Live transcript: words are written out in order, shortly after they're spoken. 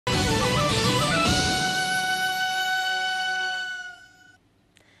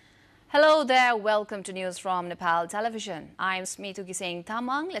Hello there, welcome to news from Nepal television. I'm Smitu Gising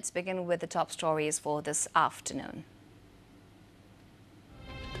Tamang. Let's begin with the top stories for this afternoon.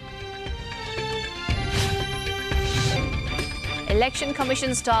 Election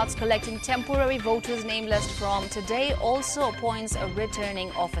Commission starts collecting temporary voters' name list from today, also appoints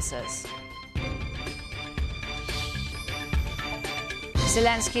returning officers.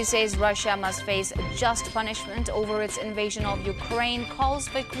 Zelensky says Russia must face just punishment over its invasion of Ukraine, calls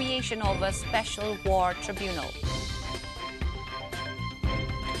for creation of a special war tribunal.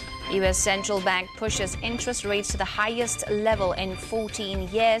 US Central Bank pushes interest rates to the highest level in 14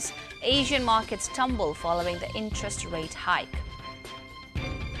 years. Asian markets tumble following the interest rate hike.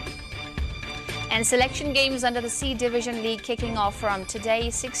 And selection games under the C Division League kicking off from today.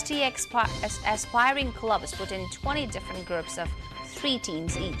 60 aspiring clubs put in 20 different groups of 3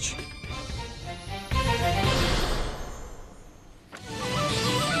 teams each.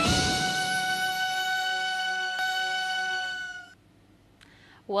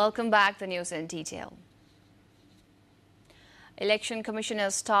 Welcome back. The news in detail. Election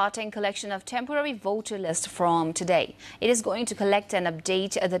Commissioners starting collection of temporary voter list from today. It is going to collect and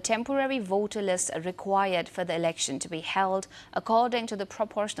update the temporary voter list required for the election to be held according to the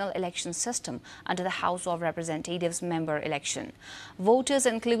proportional election system under the House of Representatives member election. Voters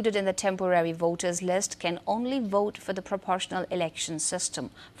included in the temporary voters list can only vote for the proportional election system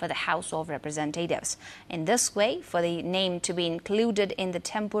for the House of Representatives. In this way, for the name to be included in the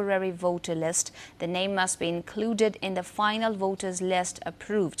temporary voter list, the name must be included in the final voters list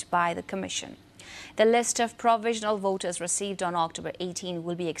approved by the Commission. The list of provisional voters received on October 18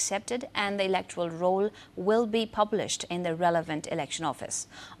 will be accepted and the electoral roll will be published in the relevant election office.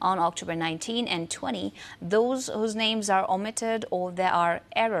 On October 19 and 20, those whose names are omitted or there are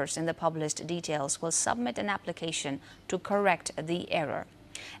errors in the published details will submit an application to correct the error.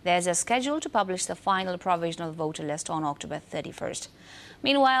 There's a schedule to publish the final provisional voter list on October 31st.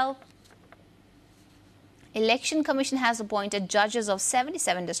 Meanwhile, Election Commission has appointed judges of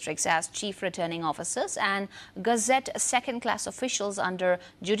 77 districts as chief returning officers and Gazette second-class officials under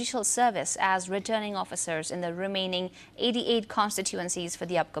judicial service as returning officers in the remaining 88 constituencies for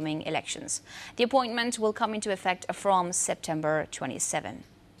the upcoming elections. The appointment will come into effect from September 27.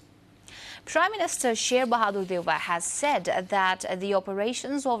 Prime Minister Sher Bahadur Deuba has said that the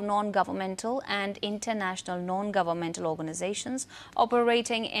operations of non-governmental and international non-governmental organizations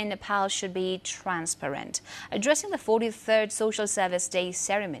operating in Nepal should be transparent. Addressing the 43rd Social Service Day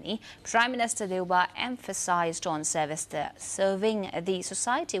ceremony, Prime Minister Deuba emphasized on serving the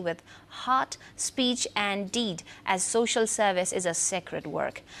society with heart, speech and deed, as social service is a sacred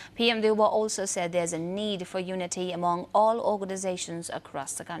work. PM Deuba also said there's a need for unity among all organizations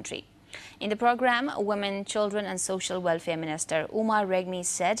across the country. In the program, Women, Children and Social Welfare Minister Uma Regmi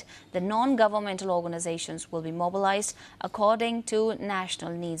said the non-governmental organizations will be mobilized according to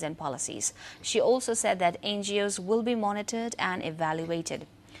national needs and policies. She also said that NGOs will be monitored and evaluated.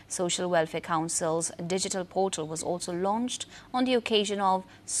 Social Welfare Council's digital portal was also launched on the occasion of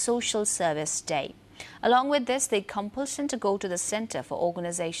Social Service Day. Along with this, the compulsion to go to the Center for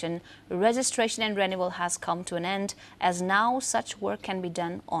Organization, Registration and Renewal has come to an end, as now such work can be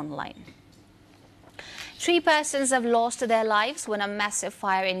done online. 3 persons have lost their lives when a massive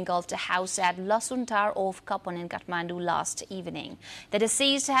fire engulfed a house at Lasuntar of Kapon in Kathmandu last evening. The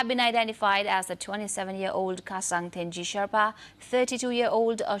deceased have been identified as the 27-year-old Kasang Tenji Sherpa,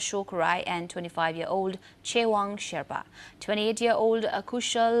 32-year-old Ashok Rai and 25-year-old Chewang Sherpa. 28-year-old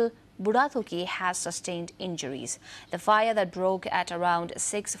Kushal Burathuki has sustained injuries. The fire that broke at around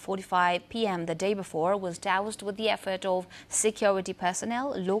 6:45 p.m. the day before was doused with the effort of security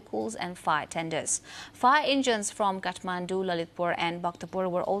personnel, locals and fire tenders. Fire engines from Kathmandu, Lalitpur and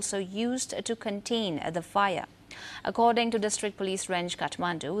Bhaktapur were also used to contain the fire. According to District Police Range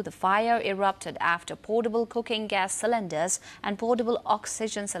Kathmandu, the fire erupted after portable cooking gas cylinders and portable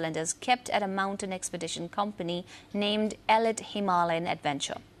oxygen cylinders kept at a mountain expedition company named Elite Himalayan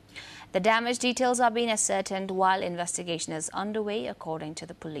Adventure. The damage details are being ascertained while investigation is underway, according to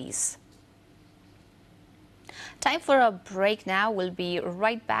the police. Time for a break now. We'll be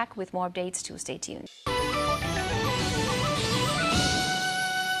right back with more updates, too. Stay tuned.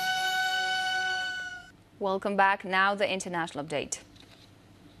 Welcome back. Now the international update.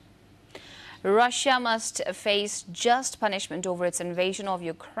 Russia must face just punishment over its invasion of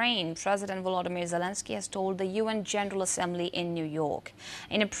Ukraine, President Volodymyr Zelensky has told the UN General Assembly in New York.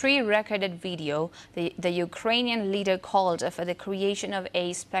 In a pre-recorded video, the Ukrainian leader called for the creation of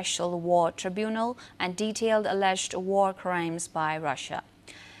a special war tribunal and detailed alleged war crimes by Russia.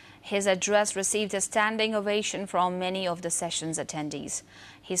 His address received a standing ovation from many of the session's attendees.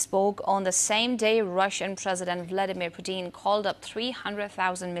 He spoke on the same day Russian President Vladimir Putin called up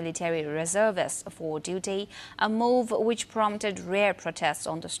 300,000 military reservists for duty, a move which prompted rare protests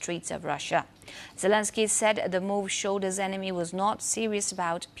on the streets of Russia. Zelensky said the move showed his enemy was not serious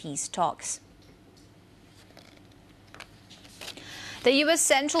about peace talks. The U.S.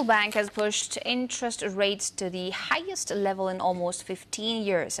 Central Bank has pushed interest rates to the highest level in almost 15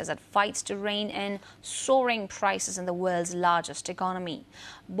 years as it fights to rein in soaring prices in the world's largest economy.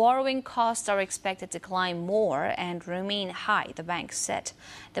 Borrowing costs are expected to climb more and remain high, the bank said.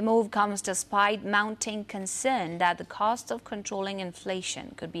 The move comes despite mounting concern that the cost of controlling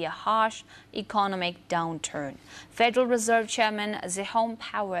inflation could be a harsh economic downturn. Federal Reserve Chairman Jerome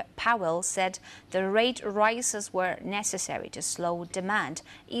Powell said the rate rises were necessary to slow demand,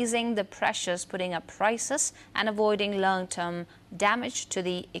 easing the pressures putting up prices and avoiding long-term damage to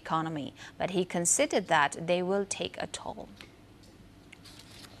the economy. But he considered that they will take a toll.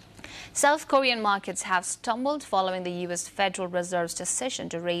 South Korean markets have stumbled following the U.S. Federal Reserve's decision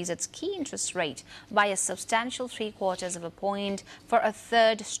to raise its key interest rate by a substantial 3/4 of a point for a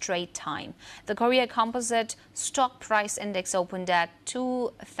third straight time. The Korea Composite Stock Price Index opened at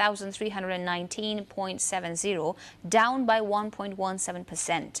 2,319.70, down by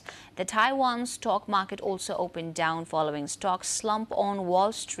 1.17%. The Taiwan stock market also opened down following stocks slump on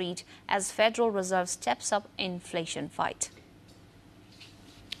Wall Street as Federal Reserve steps up inflation fight.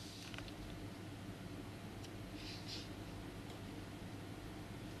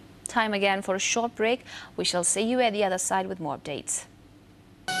 Time again for a short break. We shall see you at the other side with more updates.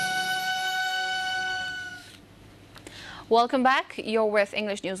 Welcome back. You're with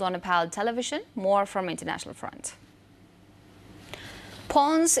English News on Nepal Television. More from International Front.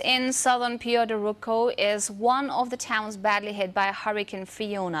 Ponce in southern Puerto Rico is one of the towns badly hit by Hurricane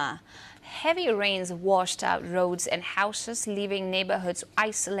Fiona. Heavy rains washed out roads and houses, leaving neighborhoods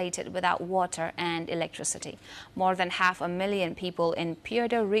isolated without water and electricity. More than 500,000 people in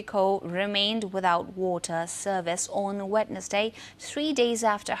Puerto Rico remained without water service on Wednesday, 3 days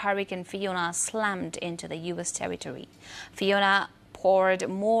after Hurricane Fiona slammed into the U.S. territory. Fiona poured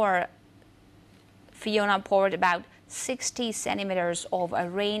about 60 centimeters of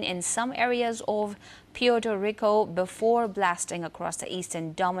rain in some areas of Puerto Rico before blasting across the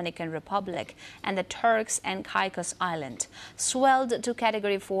eastern Dominican Republic and the Turks and Caicos Island. Swelled to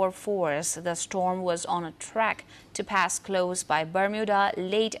Category 4 force, the storm was on a track to pass close by Bermuda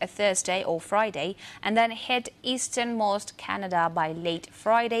late Thursday or Friday and then hit easternmost Canada by late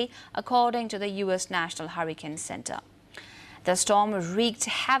Friday, according to the U.S. National Hurricane Center. The storm wreaked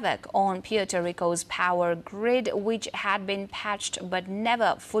havoc on Puerto Rico's power grid, which had been patched but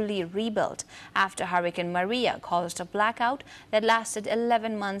never fully rebuilt after Hurricane Maria caused a blackout that lasted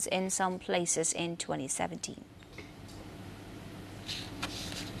 11 months in some places in 2017.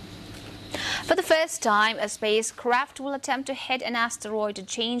 For the first time, a spacecraft will attempt to hit an asteroid to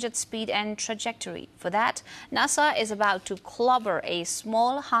change its speed and trajectory. For that, NASA is about to clobber a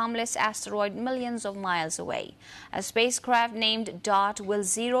small, harmless asteroid millions of miles away. A spacecraft named DART will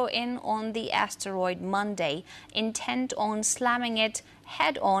zero in on the asteroid Monday, intent on slamming it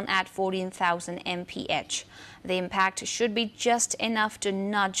head-on at 14,000 mph. The impact should be just enough to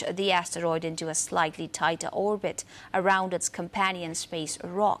nudge the asteroid into a slightly tighter orbit around its companion space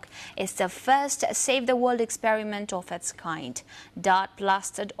rock. It's the first save-the-world experiment of its kind. DART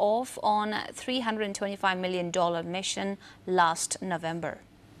blasted off on a $325 million mission last November.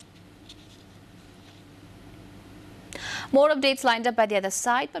 More updates lined up by the other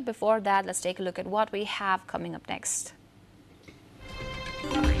side, but before that, let's take a look at what we have coming up next.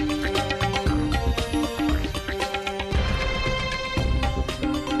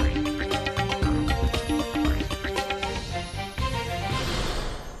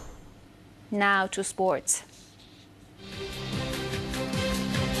 Now to sports.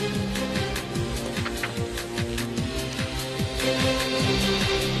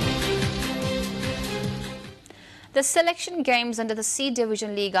 The selection games under the C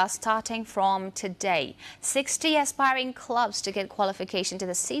Division League are starting from today. 60 aspiring clubs to get qualification to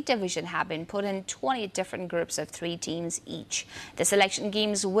the C Division have been put in 20 different groups of 3 teams each. The selection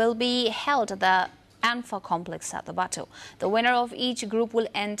games will be held at the Anfa complex at the Batu. The winner of each group will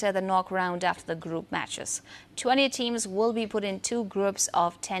enter the knock round after the group matches. 20 teams will be put in 2 groups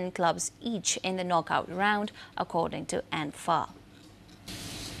of 10 clubs each in the knockout round, according to Anfa.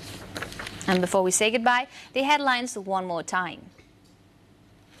 And before we say goodbye, the headlines one more time.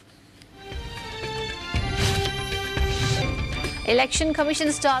 Election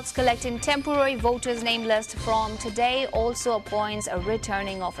Commission starts collecting temporary voters' name list from today, also appoints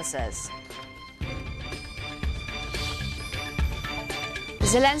returning officers.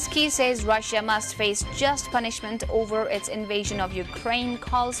 Zelensky says Russia must face just punishment over its invasion of Ukraine,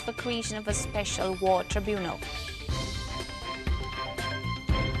 calls for creation of a special war tribunal.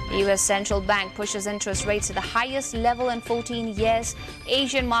 The U.S. Central Bank pushes interest rates to the highest level in 14 years.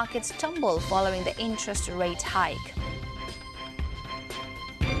 Asian markets tumble following the interest rate hike.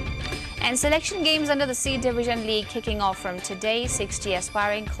 And selection games under the C Division League kicking off from today. 60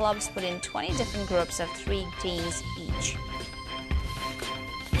 aspiring clubs put in 20 different groups of 3 teams each.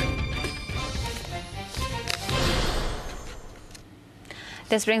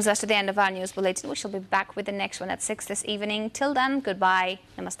 This brings us to the end of our news bulletin. We shall be back with the next one at 6 this evening. Till then, goodbye.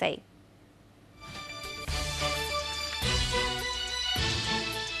 Namaste.